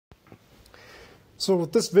So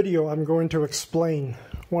with this video, I'm going to explain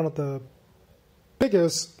one of the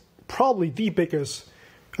biggest, probably the biggest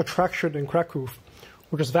attraction in Krakow,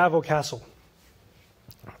 which is Wawel Castle.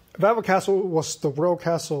 Wawel Castle was the royal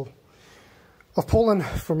castle of Poland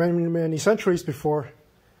for many, many centuries before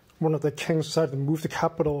one of the kings decided to move the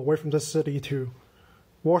capital away from this city to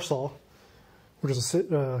Warsaw, which is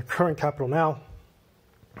the current capital now.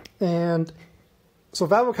 And so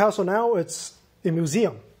Wawel Castle now, it's a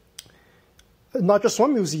museum. Not just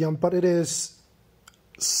one museum, but it is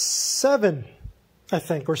 7, I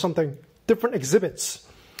think, or something, different exhibits.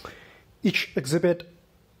 Each exhibit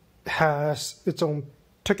has its own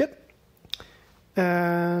ticket,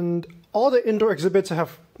 and all the indoor exhibits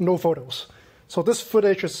have no photos. So this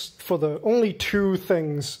footage is for the only 2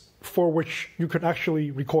 things for which you could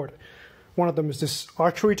actually record. One of them is this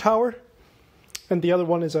archery tower, and the other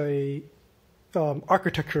one is a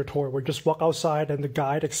architecture tour where you just walk outside and the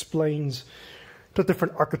guide explains the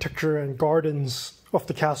different architecture and gardens of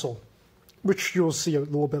the castle, which you'll see a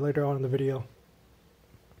little bit later on in the video.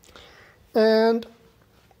 And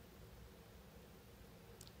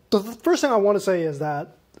the first thing I want to say is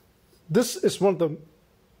that this is one of the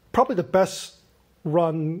probably the best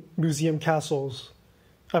run museum castles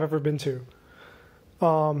I've ever been to.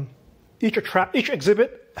 Each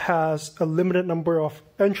exhibit has a limited number of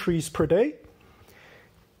entries per day,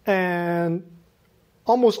 and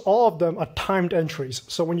almost all of them are timed entries.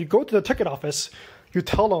 So when you go to the ticket office, you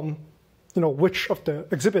tell them, which of the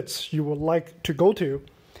exhibits you would like to go to,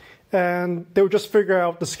 and they will just figure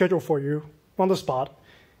out the schedule for you on the spot.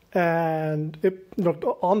 And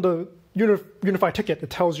on the unified ticket, it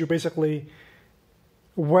tells you basically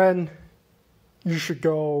when you should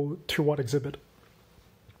go to what exhibit.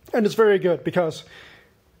 And it's very good because,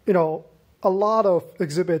 a lot of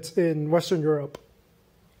exhibits in Western Europe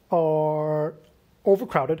are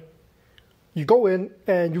overcrowded. You go in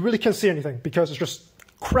and you really can't see anything because it's just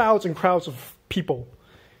crowds and crowds of people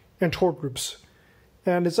and tour groups.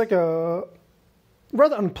 And it's like a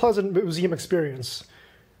rather unpleasant museum experience.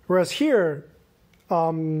 Whereas here,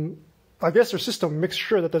 I guess their system makes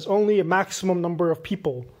sure that there's only a maximum number of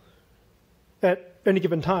people at any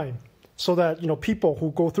given time, so that people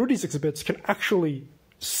who go through these exhibits can actually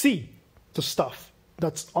see the stuff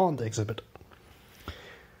that's on the exhibit.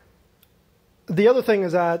 The other thing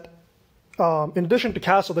is that in addition to the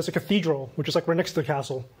castle, there's a cathedral, which is like right next to the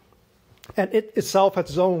castle, and it itself has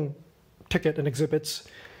its own ticket and exhibits.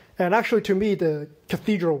 And actually, to me, the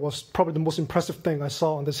cathedral was probably the most impressive thing I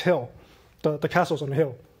saw on this hill. The castle's on the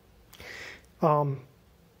hill.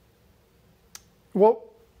 What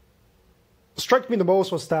struck me the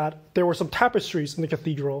most was that there were some tapestries in the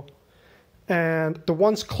cathedral, and the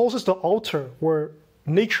ones closest to the altar were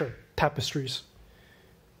nature tapestries.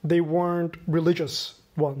 They weren't religious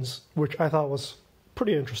ones, which I thought was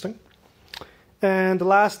pretty interesting. And the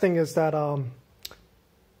last thing is that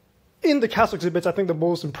in the castle exhibits, I think the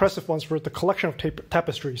most impressive ones were the collection of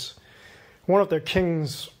tapestries. One of their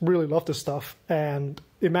kings really loved this stuff, and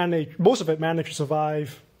most of it managed to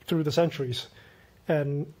survive through the centuries.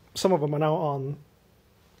 And some of them are now on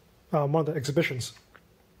one of the exhibitions.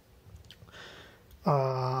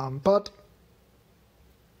 But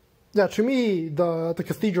yeah, to me, the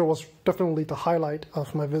cathedral was definitely the highlight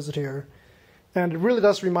of my visit here. And it really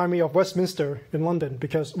does remind me of Westminster in London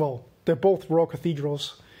because, well, they're both royal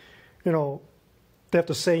cathedrals. They have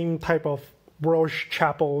the same type of royal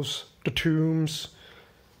chapels, the tombs,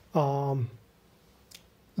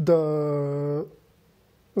 the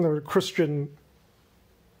Christian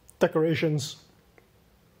decorations,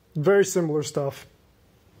 very similar stuff.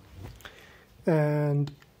 And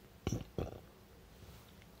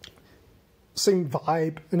same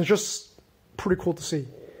vibe, and it's just pretty cool to see.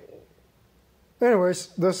 Anyways,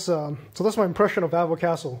 so that's my impression of Wawel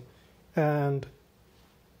Castle, and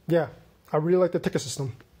yeah, I really like the ticket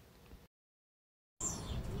system.